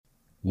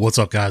What's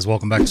up, guys?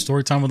 Welcome back to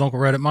Storytime with Uncle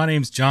Reddit. My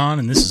name's John,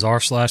 and this is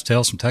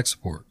r/Tales from Tech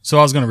Support. So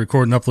I was going to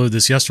record and upload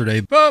this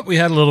yesterday, but we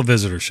had a little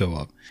visitor show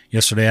up.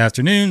 Yesterday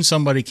afternoon,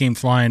 somebody came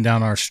flying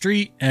down our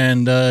street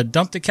and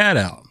dumped a cat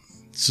out.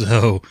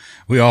 So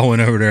we all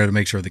went over there to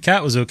make sure the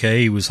cat was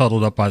okay. He was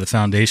huddled up by the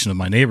foundation of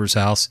my neighbor's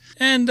house.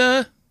 And,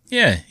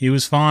 yeah, he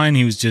was fine.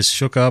 He was just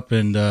shook up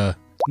and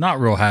not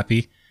real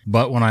happy.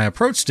 But when I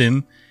approached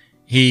him,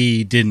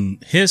 he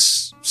didn't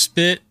hiss,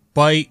 spit,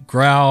 bite,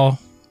 growl,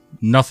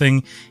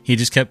 nothing. He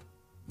just kept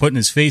putting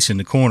his face in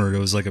the corner. There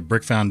was like a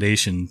brick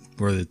foundation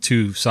where the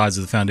two sides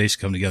of the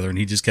foundation come together, and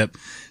he just kept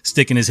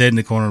sticking his head in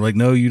the corner like,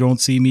 no, you don't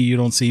see me, you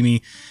don't see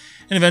me.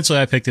 And eventually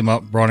I picked him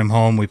up, brought him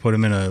home. We put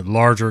him in a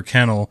larger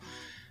kennel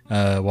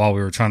while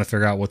we were trying to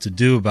figure out what to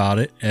do about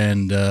it,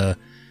 and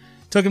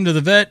took him to the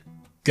vet,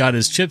 got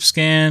his chip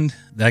scanned.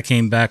 That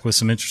came back with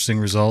some interesting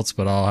results,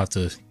 but I'll have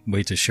to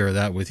wait to share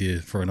that with you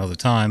for another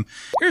time.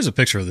 Here's a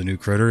picture of the new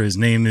critter. His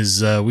name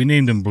is, we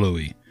named him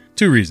Bluey.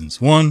 Two reasons.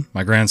 One,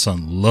 my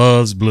grandson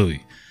loves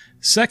Bluey.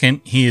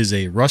 Second, he is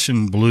a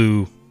Russian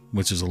blue,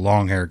 which is a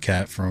long-haired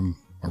cat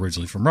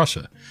originally from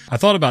Russia. I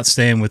thought about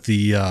staying with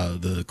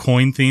the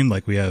coin theme,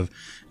 like we have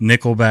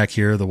Nickel back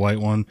here, the white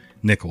one.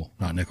 Nickel,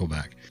 not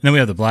Nickelback. And then we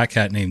have the black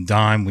cat named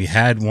Dime. We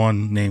had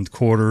one named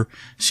Quarter.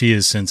 She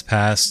has since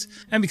passed.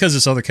 And because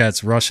this other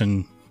cat's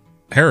Russian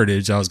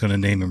heritage, I was going to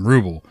name him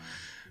Ruble.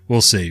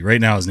 We'll see. Right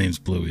now his name's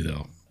Bluey,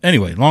 though.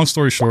 Anyway, long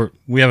story short,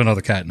 we have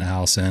another cat in the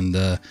house,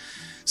 and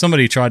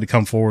somebody tried to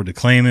come forward to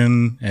claim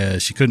him.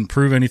 She couldn't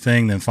prove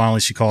anything. Then finally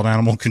she called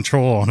animal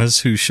control on us,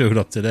 who showed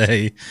up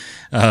today.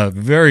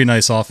 Very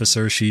nice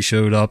officer. She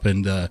showed up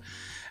and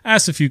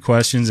asked a few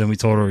questions, and we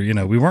told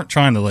her, we weren't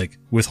trying to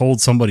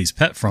withhold somebody's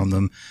pet from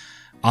them.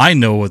 I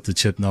know what the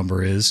chip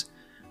number is.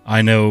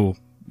 I know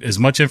as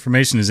much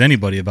information as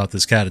anybody about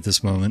this cat at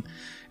this moment.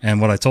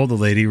 And what I told the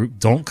lady,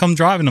 don't come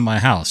driving to my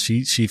house.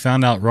 She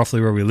found out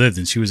roughly where we lived,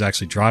 and she was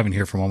actually driving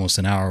here from almost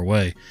an hour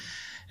away.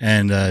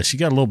 And she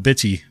got a little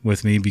bitchy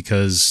with me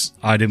because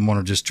I didn't want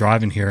her just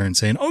driving here and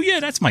saying, oh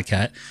yeah, that's my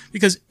cat.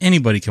 Because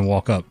anybody can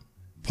walk up,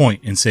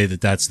 point, and say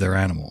that that's their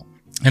animal.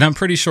 And I'm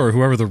pretty sure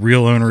whoever the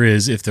real owner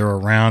is, if they're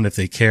around, if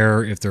they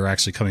care, if they're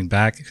actually coming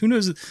back, who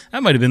knows?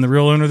 That might have been the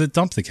real owner that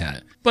dumped the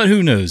cat. But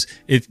who knows?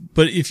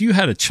 But if you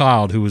had a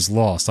child who was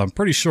lost, I'm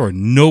pretty sure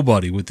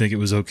nobody would think it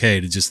was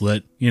okay to just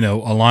let,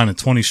 a line of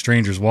 20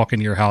 strangers walk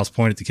into your house,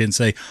 point at the kid and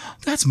say,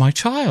 that's my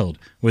child,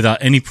 without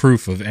any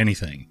proof of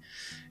anything.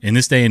 In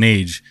this day and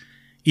age,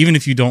 even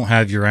if you don't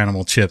have your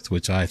animal chipped,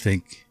 which I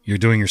think you're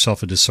doing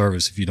yourself a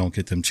disservice if you don't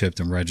get them chipped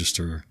and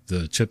register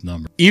the chip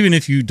number. Even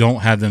if you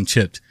don't have them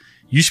chipped,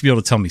 you should be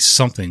able to tell me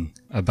something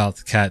about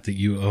the cat that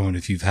you own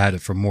if you've had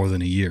it for more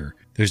than a year.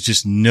 There's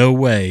just no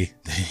way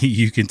that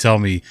you can tell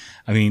me.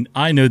 I mean,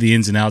 I know the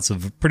ins and outs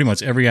of pretty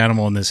much every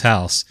animal in this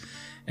house,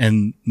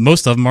 and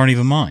most of them aren't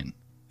even mine.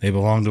 They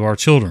belong to our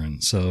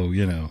children. So,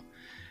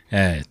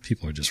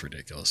 people are just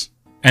ridiculous.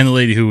 And the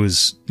lady who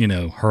was,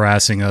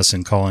 harassing us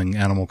and calling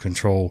animal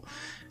control,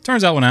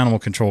 turns out when animal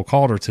control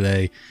called her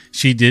today,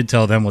 she did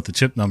tell them what the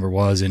chip number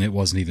was, and it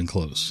wasn't even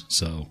close.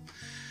 So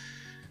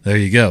there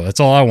you go. That's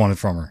all I wanted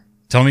from her.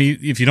 Tell me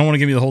if you don't want to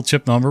give me the whole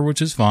chip number,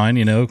 which is fine.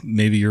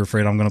 Maybe you're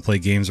afraid I'm going to play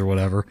games or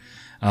whatever.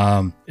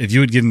 If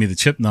you had given me the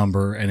chip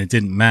number and it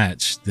didn't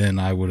match, then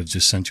I would have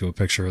just sent you a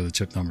picture of the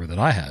chip number that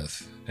I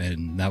have.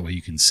 And that way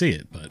you can see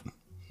it. But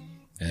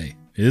hey,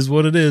 it is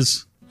what it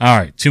is. All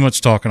right, too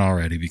much talking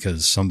already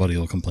because somebody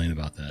will complain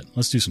about that.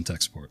 Let's do some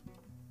tech support.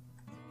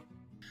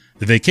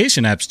 The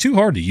vacation app's too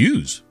hard to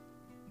use.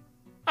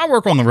 I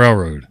work on the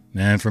railroad,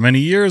 and for many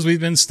years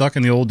we've been stuck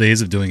in the old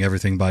days of doing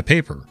everything by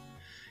paper.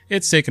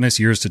 It's taken us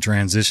years to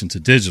transition to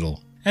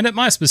digital, and at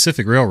my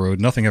specific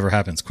railroad, nothing ever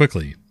happens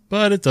quickly,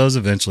 but it does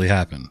eventually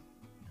happen.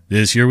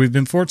 This year we've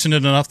been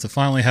fortunate enough to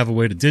finally have a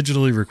way to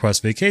digitally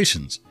request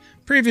vacations.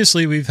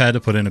 Previously, we've had to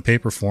put in a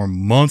paper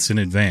form months in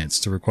advance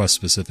to request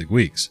specific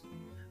weeks.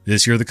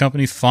 This year, the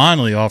company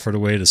finally offered a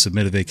way to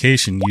submit a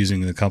vacation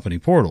using the company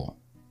portal.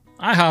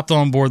 I hopped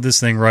on board this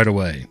thing right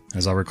away.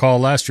 As I recall,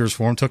 last year's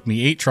form took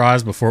me 8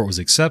 tries before it was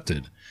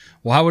accepted.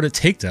 Why would it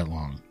take that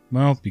long?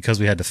 Well, because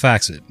we had to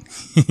fax it.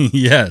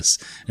 Yes,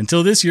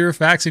 until this year,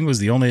 faxing was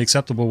the only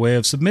acceptable way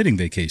of submitting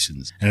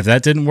vacations. And if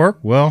that didn't work,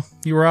 well,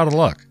 you were out of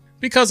luck.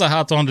 Because I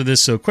hopped onto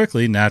this so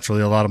quickly,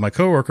 naturally a lot of my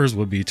coworkers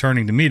would be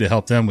turning to me to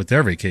help them with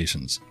their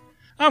vacations.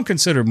 I'm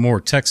considered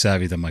more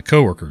tech-savvy than my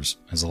coworkers,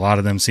 as a lot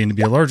of them seem to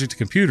be allergic to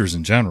computers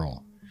in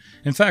general.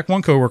 In fact,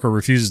 one coworker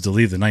refuses to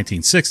leave the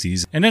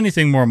 1960s, and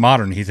anything more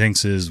modern he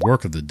thinks is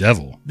work of the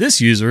devil.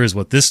 This user is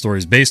what this story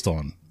is based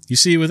on. You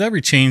see, with every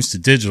change to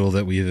digital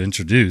that we have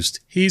introduced,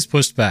 he's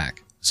pushed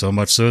back, so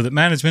much so that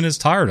management is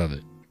tired of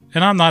it.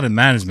 And I'm not in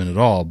management at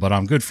all, but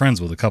I'm good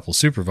friends with a couple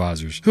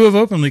supervisors who have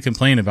openly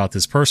complained about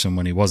this person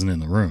when he wasn't in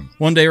the room.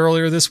 One day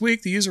earlier this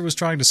week, the user was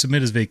trying to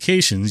submit his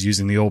vacations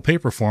using the old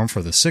paper form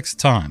for the 6th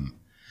time.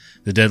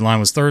 The deadline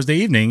was Thursday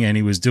evening, and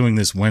he was doing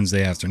this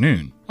Wednesday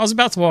afternoon. I was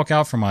about to walk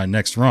out for my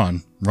next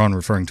run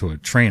referring to a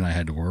train I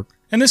had to work,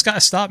 and this guy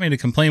stopped me to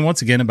complain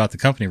once again about the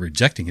company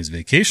rejecting his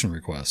vacation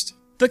request.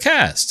 The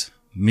cast.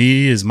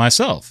 Me is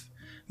myself.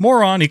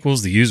 Moron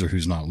equals the user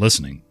who's not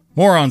listening.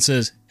 Moron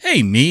says,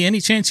 "Hey, me, any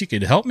chance you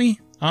could help me?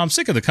 I'm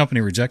sick of the company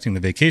rejecting the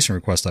vacation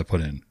request I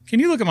put in. Can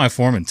you look at my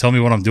form and tell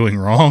me what I'm doing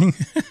wrong?"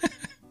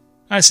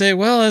 I say,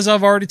 "Well, as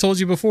I've already told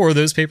you before,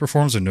 those paper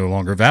forms are no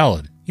longer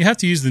valid. You have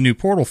to use the new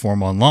portal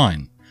form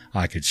online.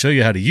 I could show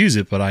you how to use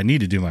it, but I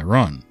need to do my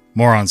run."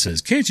 Moron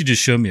says, "Can't you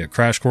just show me a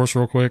crash course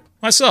real quick?"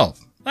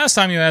 Myself, "Last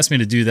time you asked me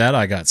to do that,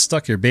 I got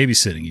stuck here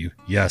babysitting you."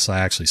 Yes, I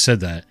actually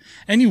said that.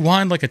 "And you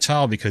whined like a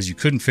child because you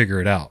couldn't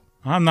figure it out.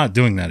 I'm not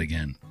doing that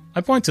again."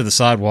 I point to the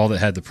side wall that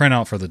had the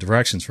printout for the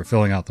directions for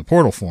filling out the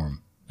portal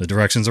form. "The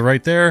directions are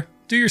right there.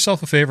 Do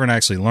yourself a favor and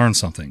actually learn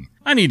something.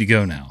 I need to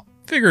go now.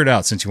 Figure it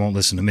out since you won't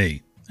listen to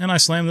me." And I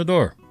slammed the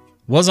door.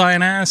 Was I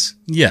an ass?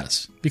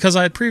 Yes, because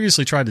I had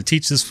previously tried to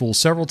teach this fool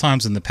several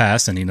times in the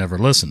past and he never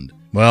listened.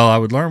 Well, I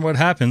would learn what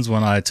happens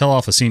when I tell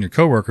off a senior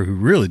coworker who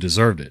really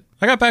deserved it.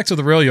 I got back to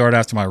the rail yard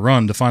after my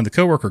run to find the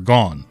coworker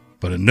gone,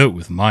 but a note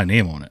with my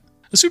name on it.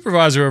 A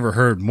supervisor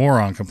overheard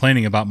Moron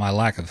complaining about my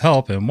lack of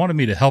help and wanted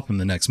me to help him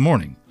the next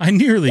morning. I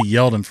nearly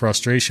yelled in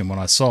frustration when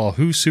I saw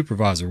who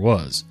supervisor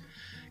was.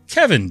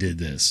 Kevin did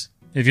this.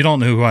 If you don't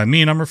know who I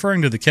mean, I'm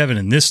referring to the Kevin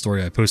in this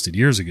story I posted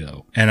years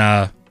ago.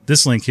 And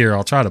this link here,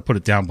 I'll try to put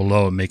it down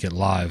below and make it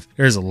live.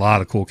 There's a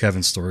lot of cool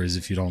Kevin stories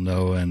if you don't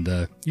know, and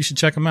you should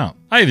check them out.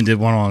 I even did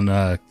one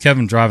on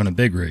Kevin driving a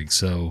big rig,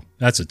 so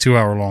that's a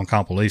 2-hour-long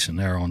compilation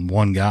there on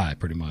one guy,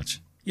 pretty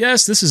much.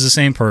 Yes, this is the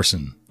same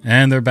person,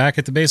 and they're back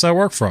at the base I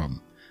work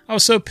from. I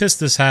was so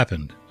pissed this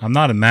happened. I'm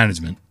not in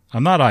management.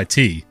 I'm not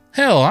IT.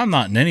 Hell, I'm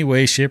not in any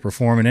way, shape, or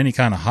form in any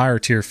kind of higher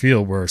tier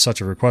field where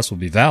such a request will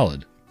be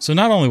valid. So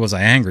not only was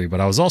I angry, but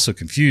I was also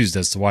confused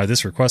as to why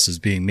this request is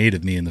being made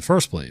of me in the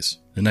first place.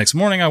 The next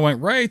morning I went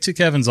right to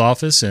Kevin's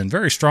office and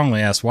very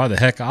strongly asked why the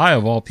heck I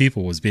of all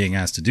people was being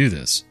asked to do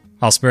this.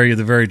 I'll spare you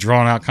the very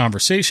drawn out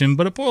conversation,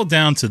 but it boiled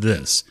down to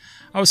this.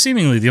 I was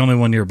seemingly the only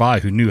one nearby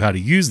who knew how to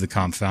use the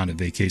confounded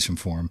vacation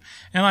form,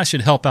 and I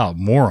should help out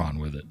Moron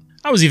with it.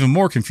 I was even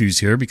more confused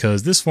here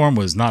because this form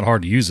was not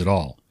hard to use at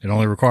all. It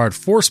only required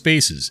 4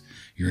 spaces: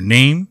 your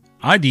name,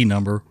 ID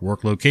number,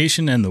 work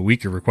location, and the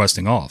week you're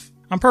requesting off.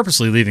 I'm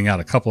purposely leaving out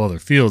a couple other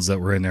fields that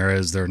were in there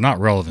as they're not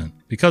relevant,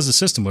 because the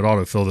system would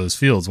autofill those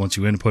fields once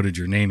you inputted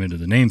your name into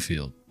the name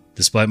field.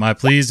 Despite my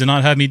pleas to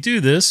not have me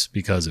do this,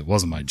 because it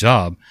wasn't my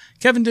job,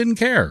 Kevin didn't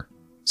care.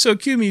 So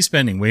cue me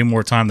spending way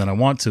more time than I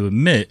want to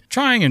admit,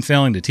 trying and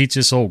failing to teach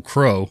this old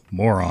crow,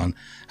 Moron,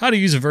 how to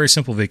use a very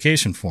simple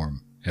vacation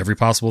form. Every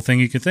possible thing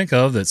you can think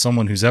of that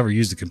someone who's ever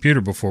used a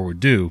computer before would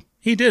do,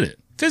 he did it.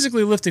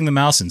 Physically lifting the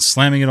mouse and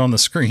slamming it on the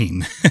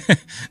screen,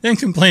 then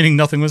complaining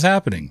nothing was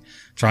happening,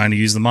 trying to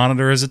use the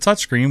monitor as a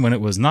touchscreen when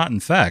it was not in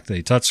fact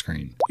a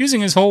touchscreen,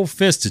 using his whole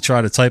fist to try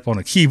to type on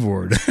a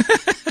keyboard.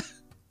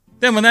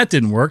 Then when that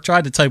didn't work,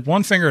 tried to type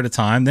one finger at a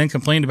time, then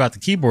complained about the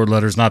keyboard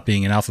letters not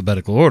being in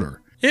alphabetical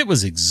order. It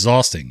was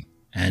exhausting,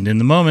 and in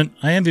the moment,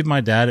 I envied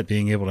my dad at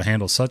being able to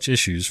handle such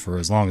issues for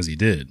as long as he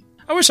did.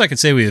 I wish I could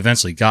say we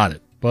eventually got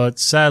it, but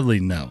sadly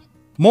no.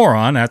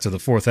 Moron, after the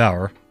 4th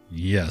hour,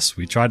 yes,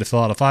 we tried to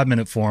fill out a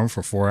 5-minute form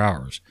for 4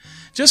 hours.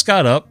 Just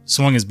got up,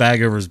 swung his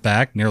bag over his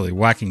back, nearly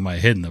whacking my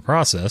head in the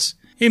process.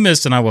 He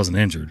missed and I wasn't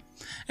injured.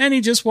 And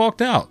he just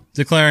walked out,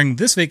 declaring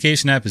this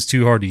vacation app is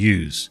too hard to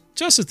use.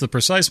 Just at the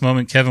precise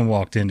moment Kevin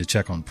walked in to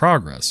check on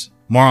progress.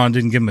 Moron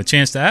didn't give him a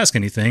chance to ask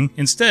anything,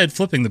 instead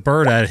flipping the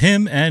bird at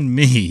him and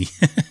me.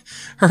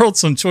 Hurled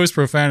some choice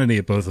profanity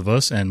at both of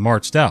us and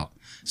marched out,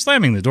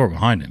 slamming the door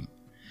behind him.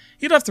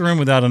 He left the room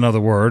without another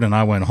word, and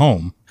I went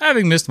home,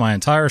 having missed my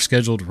entire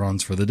scheduled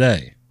runs for the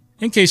day.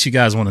 In case you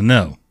guys want to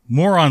know,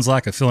 Moron's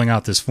lack of filling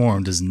out this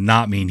form does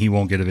not mean he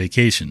won't get a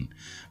vacation,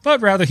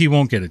 but rather he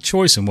won't get a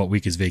choice in what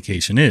week his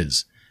vacation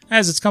is,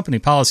 as it's company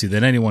policy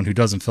that anyone who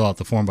doesn't fill out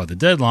the form by the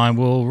deadline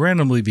will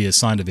randomly be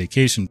assigned a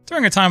vacation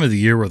during a time of the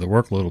year where the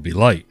workload will be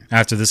light.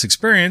 After this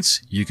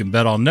experience, you can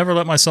bet I'll never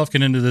let myself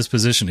get into this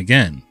position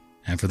again.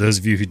 And for those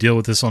of you who deal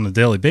with this on a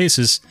daily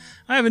basis,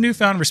 I have a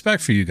newfound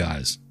respect for you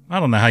guys. I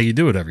don't know how you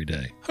do it every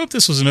day. Hope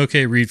this was an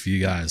okay read for you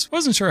guys.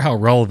 Wasn't sure how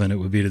relevant it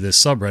would be to this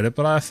subreddit,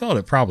 but I felt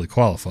it probably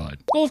qualified.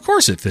 Well, of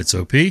course it fits,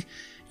 OP.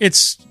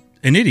 It's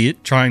an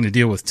idiot trying to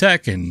deal with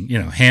tech and,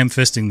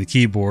 ham-fisting the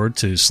keyboard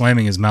to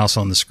slamming his mouse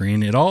on the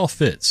screen. It all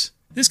fits.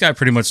 This guy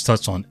pretty much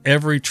touched on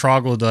every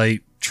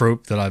troglodyte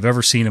trope that I've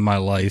ever seen in my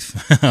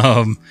life.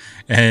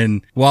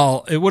 And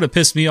while it would have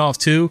pissed me off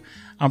too,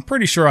 I'm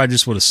pretty sure I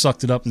just would have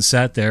sucked it up and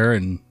sat there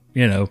and,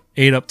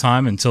 ate up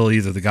time until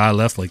either the guy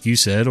left like you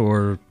said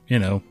or,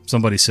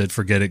 somebody said,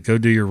 forget it, go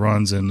do your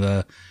runs and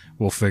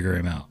we'll figure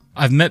him out.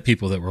 I've met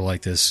people that were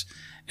like this,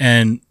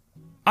 and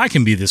I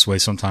can be this way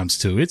sometimes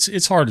too.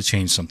 It's hard to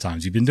change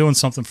sometimes. You've been doing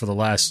something for the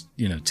last,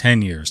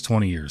 10 years,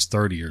 20 years,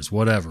 30 years,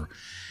 whatever.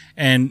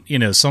 And,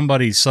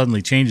 somebody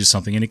suddenly changes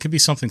something, and it could be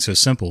something so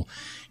simple.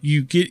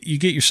 You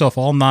get yourself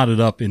all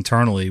knotted up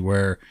internally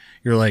where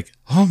you're like,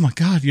 oh my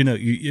God,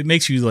 it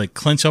makes you like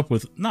clench up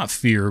with not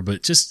fear,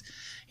 but just,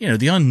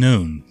 the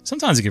unknown.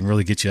 Sometimes it can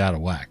really get you out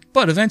of whack.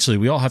 But eventually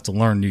we all have to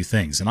learn new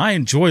things. And I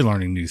enjoy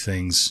learning new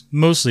things,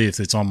 mostly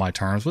if it's on my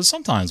terms, but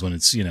sometimes when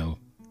it's,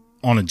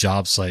 on a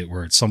job site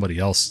where it's somebody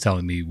else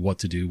telling me what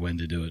to do, when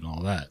to do it, and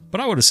all that.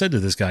 But I would have said to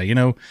this guy,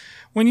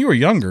 when you were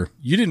younger,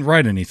 you didn't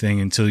write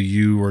anything until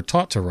you were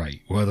taught to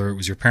write. Whether it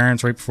was your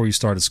parents right before you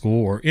started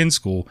school or in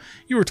school,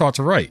 you were taught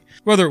to write.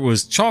 Whether it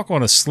was chalk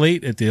on a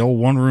slate at the old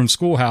one-room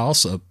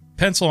schoolhouse, a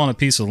pencil on a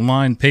piece of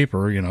lined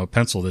paper, a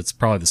pencil that's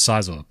probably the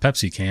size of a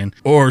Pepsi can,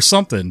 or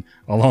something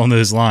along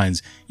those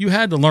lines, you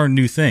had to learn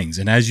new things.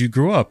 And as you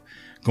grew up,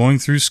 going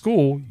through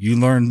school, you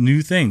learned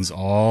new things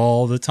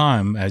all the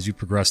time as you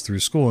progressed through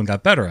school and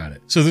got better at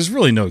it. So there's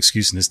really no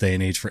excuse in this day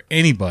and age for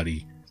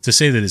anybody to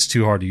say that it's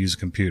too hard to use a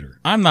computer.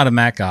 I'm not a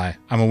Mac guy,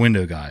 I'm a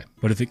Windows guy.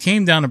 But if it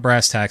came down to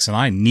brass tacks and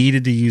I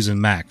needed to use a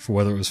Mac for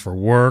whether it was for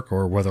work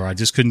or whether I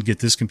just couldn't get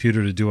this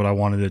computer to do what I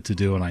wanted it to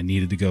do and I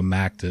needed to go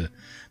Mac to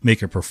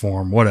make it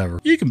perform, whatever,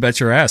 you can bet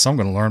your ass I'm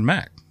going to learn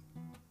Mac.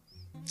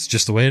 It's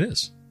just the way it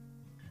is.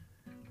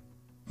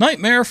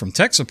 Nightmare from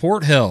tech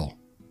support hell.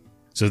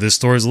 So this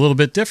story is a little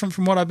bit different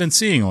from what I've been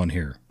seeing on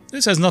here.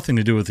 This has nothing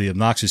to do with the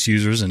obnoxious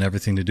users and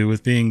everything to do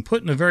with being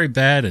put in a very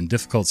bad and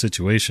difficult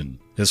situation.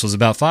 This was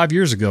about 5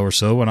 years ago or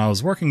so when I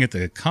was working at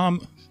the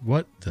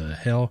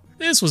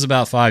This was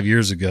about 5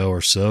 years ago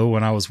or so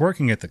when I was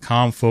working at the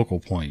Com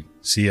Focal Point,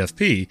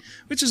 CFP,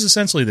 which is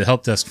essentially the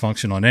help desk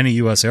function on any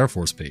U.S. Air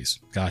Force base.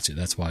 Gotcha,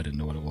 that's why I didn't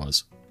know what it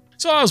was.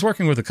 So I was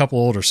working with a couple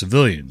older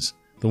civilians.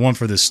 The one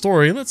for this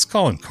story, let's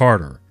call him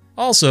Carter.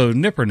 Also,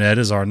 NIPRNet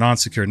is our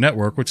non-secure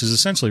network, which is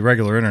essentially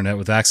regular internet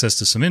with access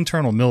to some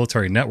internal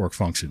military network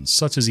functions,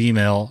 such as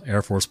email,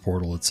 Air Force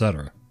portal,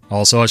 etc.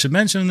 Also, I should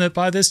mention that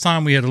by this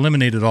time we had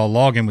eliminated all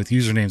login with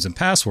usernames and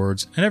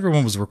passwords, and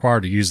everyone was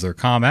required to use their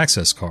COM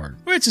access card,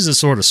 which is a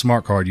sort of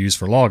smart card used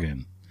for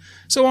login.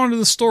 So on to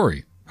the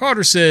story.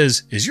 Carter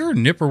says, "Is your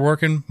nipper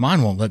working?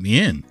 Mine won't let me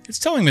in. It's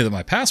telling me that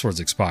my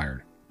password's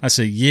expired." I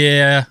say,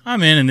 "Yeah,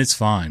 I'm in and it's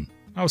fine."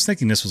 I was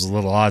thinking this was a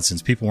little odd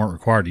since people weren't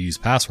required to use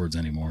passwords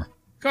anymore.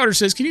 Carter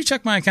says, "Can you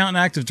check my account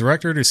in Active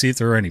Directory to see if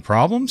there are any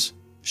problems?"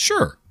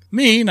 Sure.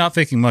 Me, not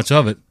thinking much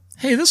of it.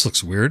 Hey, this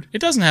looks weird.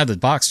 It doesn't have the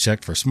box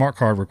checked for smart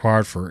card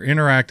required for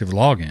interactive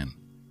login.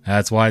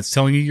 That's why it's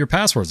telling you your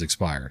password's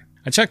expired.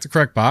 I check the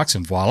correct box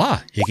and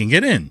voila, he can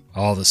get in.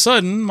 All of a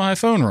sudden, my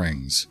phone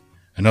rings.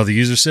 Another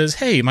user says,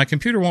 "Hey, my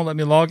computer won't let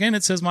me log in.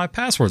 It says my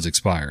password's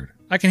expired."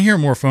 I can hear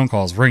more phone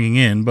calls ringing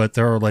in, but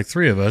there are like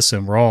 3 of us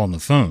and we're all on the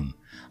phone.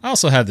 I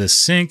also have this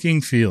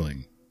sinking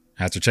feeling.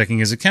 After checking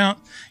his account,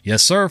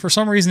 "Yes, sir, for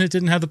some reason it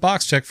didn't have the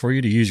box check for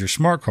you to use your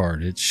smart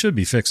card. It should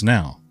be fixed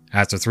now."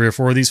 After 3 or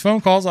 4 of these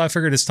phone calls, I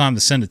figured it's time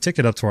to send a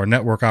ticket up to our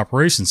network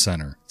operations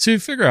center to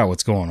figure out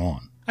what's going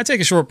on. I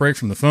take a short break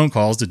from the phone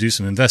calls to do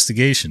some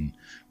investigation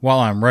while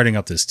I'm writing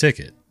up this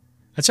ticket.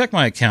 I check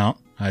my account,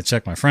 I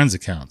check my friends'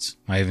 accounts,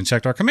 I even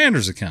checked our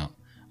commander's account,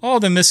 all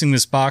of them missing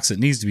this box that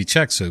needs to be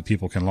checked so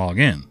people can log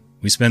in.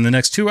 We spend the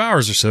next 2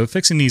 hours or so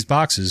fixing these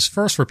boxes,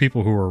 first for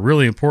people who are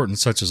really important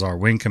such as our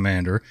wing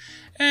commander,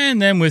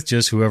 and then with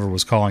just whoever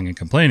was calling and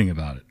complaining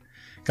about it.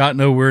 Got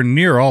nowhere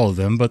near all of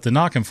them, but the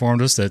NOC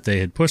informed us that they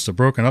had pushed a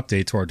broken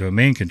update to our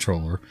domain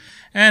controller,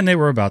 and they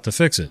were about to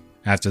fix it.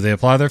 After they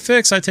apply their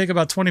fix, I take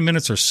about 20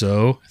 minutes or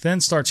so, then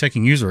start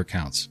checking user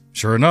accounts.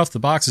 Sure enough, the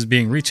box is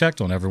being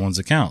rechecked on everyone's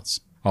accounts.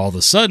 All of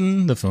a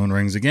sudden, the phone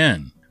rings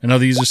again.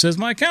 Another user says,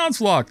 "My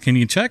account's locked, can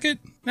you check it?"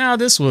 Now,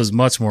 this was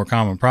much more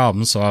common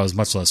problem, so I was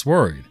much less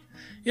worried.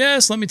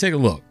 "Yes, let me take a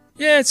look."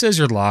 "Yeah, it says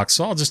you're locked,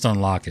 so I'll just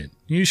unlock it.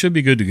 You should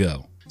be good to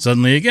go."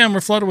 Suddenly again,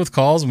 we're flooded with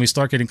calls and we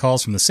start getting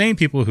calls from the same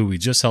people who we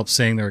just helped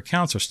saying their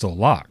accounts are still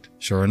locked.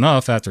 Sure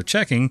enough, after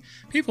checking,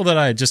 people that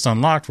I had just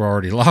unlocked were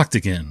already locked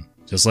again.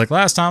 Just like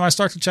last time, I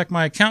start to check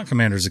my account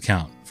commander's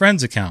account,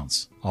 friends'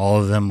 accounts,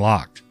 all of them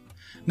locked.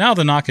 Now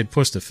the NOC had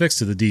pushed a fix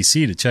to the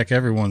DC to check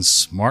everyone's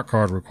smart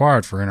card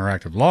required for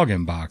interactive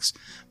login box,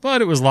 but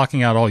it was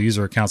locking out all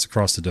user accounts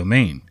across the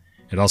domain.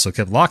 It also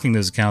kept locking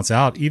those accounts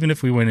out even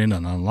if we went in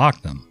and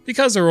unlocked them.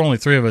 Because there were only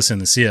 3 of us in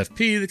the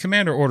CFP, the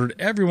commander ordered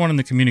everyone in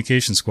the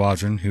communication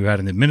squadron who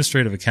had an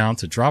administrative account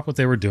to drop what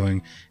they were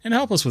doing and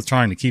help us with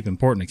trying to keep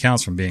important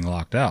accounts from being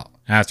locked out.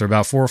 After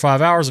about 4 or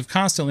 5 hours of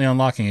constantly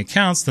unlocking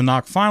accounts, the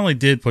NOC finally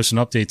did push an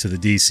update to the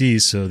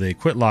DCs so they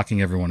quit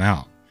locking everyone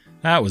out.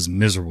 That was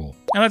miserable,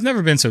 and I've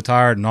never been so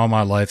tired in all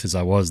my life as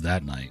I was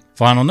that night.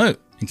 Final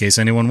note. In case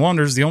anyone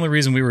wonders, the only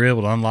reason we were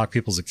able to unlock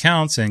people's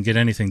accounts and get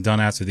anything done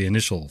after the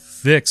initial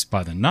fix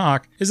by the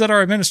NOC is that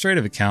our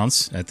administrative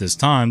accounts, at this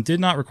time, did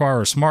not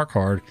require a smart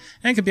card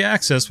and could be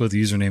accessed with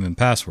username and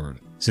password.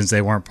 Since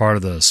they weren't part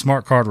of the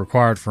smart card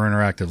required for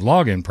interactive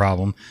login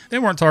problem, they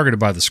weren't targeted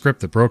by the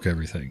script that broke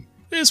everything.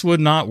 This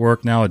would not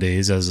work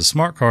nowadays as a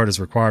smart card is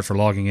required for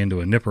logging into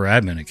a Nipper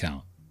admin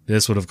account.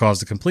 This would have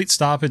caused a complete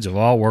stoppage of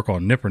all work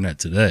on NIPRNet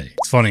today.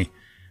 It's funny,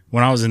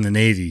 when I was in the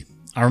Navy,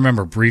 I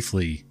remember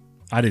briefly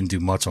I didn't do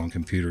much on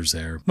computers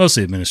there,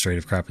 mostly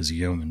administrative crap as a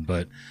yeoman,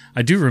 but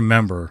I do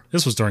remember,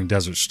 this was during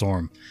Desert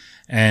Storm,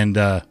 and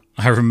I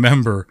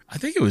remember, I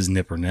think it was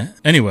NIPRNet.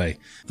 Anyway,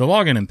 the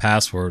login and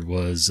password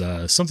was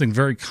something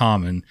very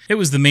common. It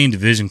was the main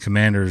division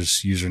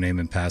commander's username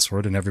and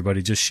password, and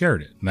everybody just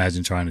shared it.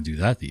 Imagine trying to do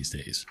that these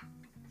days.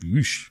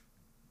 Whoosh.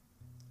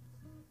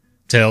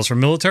 Tales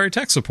from military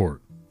tech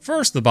support.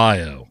 First, the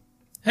bio.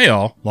 Hey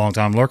all,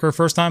 long-time lurker,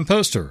 first-time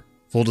poster.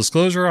 Full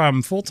disclosure, I'm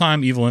a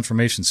full-time evil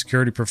information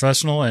security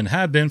professional and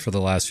have been for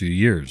the last few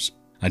years.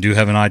 I do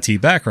have an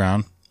IT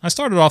background. I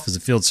started off as a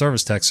field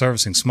service tech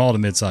servicing small to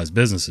mid-sized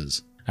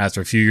businesses.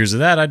 After a few years of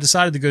that, I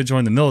decided to go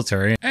join the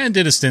military and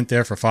did a stint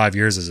there for 5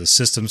 years as a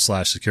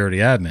systems/security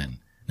admin.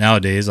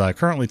 Nowadays, I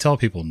currently tell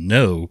people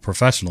no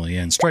professionally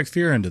and strike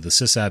fear into the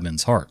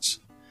sysadmins' hearts.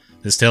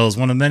 This tale is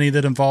one of many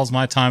that involves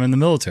my time in the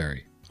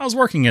military. I was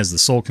working as the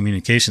sole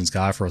communications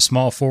guy for a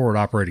small forward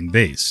operating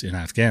base in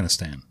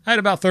Afghanistan. I had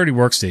about 30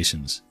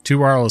 workstations, 2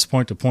 wireless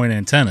point-to-point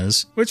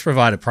antennas, which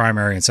provided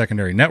primary and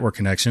secondary network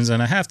connections, and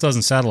a half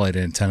dozen satellite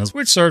antennas,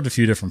 which served a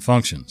few different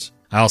functions.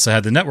 I also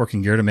had the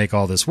networking gear to make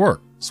all this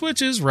work: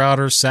 switches,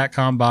 routers,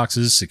 SATCOM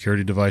boxes,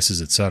 security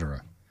devices,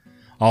 etc.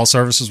 All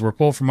services were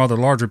pulled from other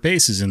larger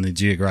bases in the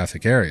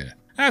geographic area.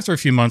 After a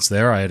few months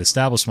there, I had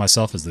established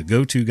myself as the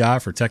go-to guy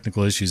for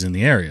technical issues in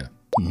the area.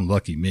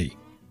 Lucky me.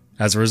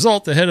 As a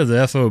result, the head of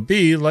the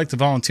FOB liked to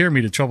volunteer me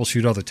to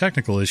troubleshoot other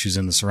technical issues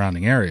in the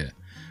surrounding area,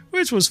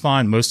 which was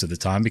fine most of the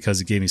time because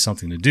it gave me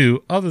something to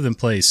do other than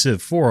play Civ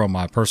 4 on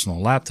my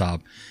personal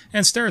laptop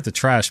and stare at the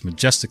trash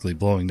majestically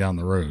blowing down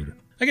the road.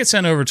 I get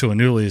sent over to a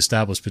newly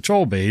established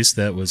patrol base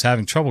that was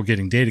having trouble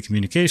getting data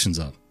communications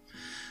up.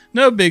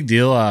 No big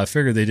deal, I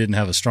figured they didn't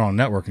have a strong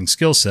networking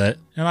skill set,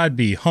 and I'd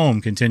be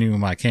home continuing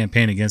my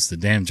campaign against the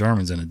damn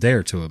Germans in a day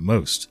or two at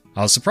most.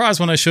 I was surprised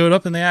when I showed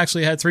up and they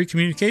actually had 3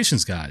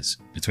 communications guys.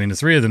 Between the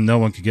 3 of them, no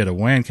one could get a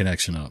WAN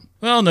connection up.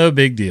 Well, no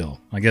big deal.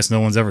 I guess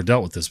no one's ever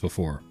dealt with this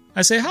before.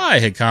 I say, "Hi,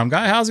 head comm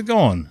guy, how's it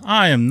going?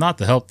 I am not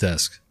the help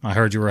desk. I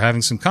heard you were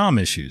having some comm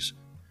issues."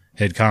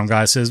 Head comm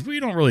guy says,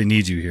 "We don't really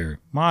need you here.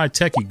 My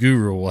techie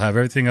guru will have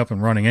everything up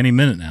and running any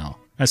minute now."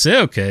 I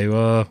say, "Okay,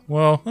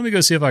 well, let me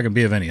go see if I can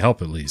be of any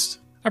help at least."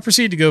 I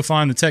proceed to go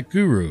find the tech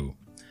guru.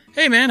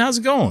 "Hey man, how's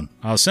it going?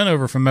 I was sent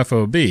over from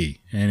FOB.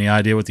 Any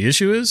idea what the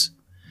issue is?"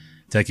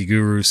 Techie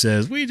guru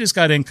says, "We just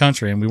got in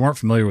country and we weren't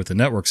familiar with the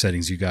network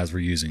settings you guys were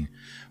using.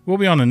 We'll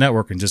be on the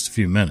network in just a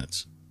few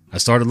minutes." I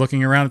started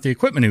looking around at the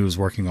equipment he was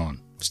working on.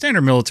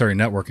 Standard military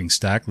networking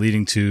stack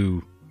leading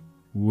to...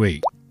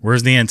 Wait,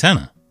 where's the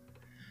antenna?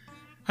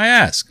 I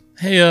ask,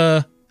 "Hey,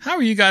 how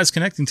are you guys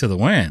connecting to the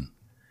WAN?"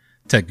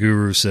 Tech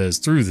guru says,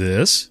 "Through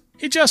this."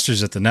 He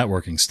gestures at the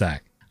networking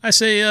stack. I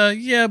say,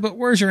 "Yeah, but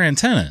where's your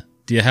antenna?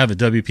 Do you have a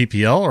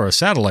WPPL or a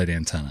satellite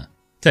antenna?"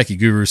 Techie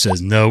guru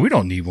says, "No, we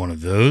don't need one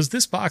of those.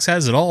 This box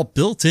has it all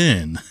built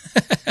in."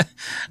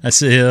 I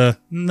say,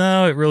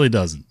 "No, it really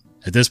doesn't."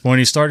 At this point,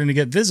 he's starting to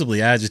get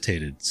visibly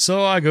agitated,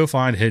 so I go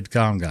find head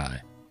comm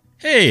guy.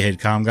 "Hey, head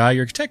comm guy,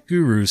 your tech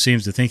guru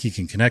seems to think he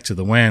can connect to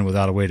the WAN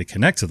without a way to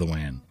connect to the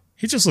WAN.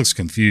 He just looks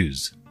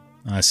confused."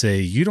 I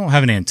say, "You don't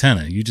have an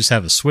antenna, you just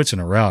have a switch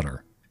and a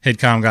router." Head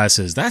comm guy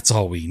says, "That's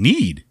all we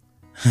need."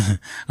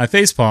 I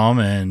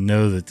facepalm and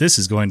know that this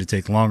is going to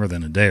take longer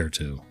than a day or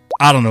two.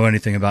 I don't know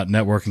anything about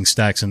networking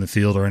stacks in the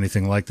field or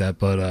anything like that,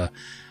 but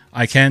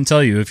I can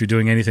tell you if you're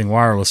doing anything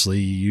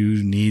wirelessly,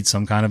 you need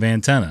some kind of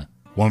antenna.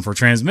 One for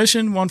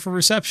transmission, one for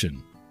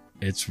reception.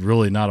 It's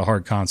really not a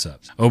hard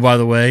concept. Oh, by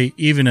the way,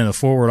 even in a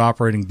forward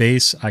operating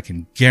base, I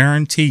can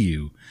guarantee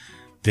you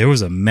there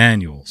was a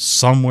manual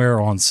somewhere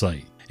on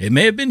site. It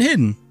may have been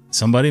hidden.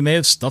 Somebody may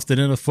have stuffed it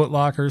in a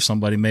footlocker.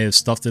 Somebody may have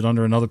stuffed it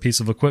under another piece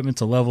of equipment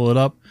to level it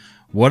up.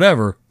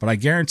 Whatever, but I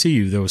guarantee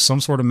you there was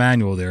some sort of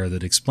manual there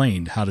that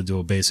explained how to do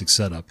a basic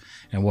setup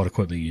and what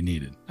equipment you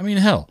needed. I mean,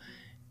 hell,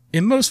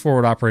 in most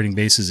forward operating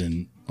bases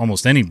in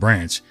almost any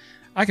branch,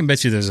 I can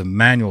bet you there's a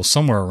manual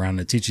somewhere around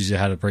that teaches you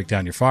how to break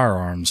down your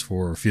firearms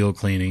for field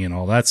cleaning and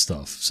all that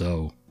stuff.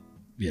 So,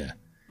 yeah.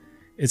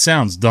 It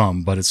sounds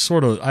dumb, but it's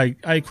sort of, I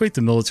equate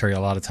the military a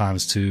lot of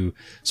times to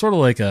sort of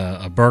like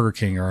a Burger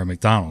King or a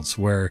McDonald's,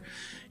 where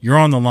you're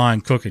on the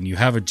line cooking, you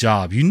have a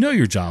job, you know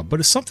your job, but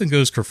if something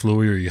goes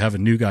kerflooey or you have a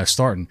new guy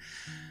starting,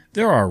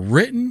 there are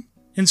written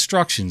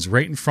instructions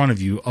right in front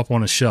of you up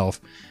on a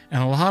shelf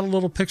and a lot of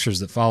little pictures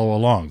that follow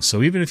along.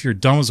 So even if you're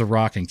dumb as a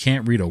rock and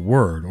can't read a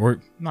word, or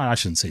not, I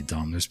shouldn't say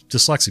dumb, there's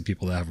dyslexic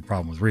people that have a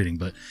problem with reading,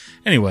 but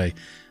anyway,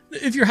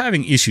 if you're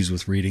having issues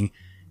with reading,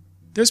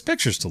 there's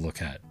pictures to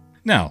look at.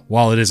 Now,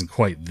 while it isn't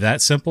quite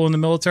that simple in the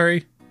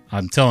military,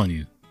 I'm telling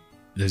you,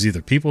 there's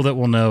either people that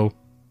will know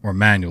or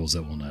manuals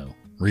that will know.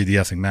 Read the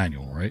effing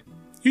manual, right?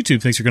 YouTube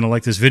thinks you're going to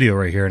like this video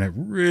right here, and it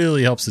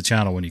really helps the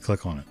channel when you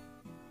click on it.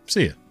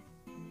 See ya.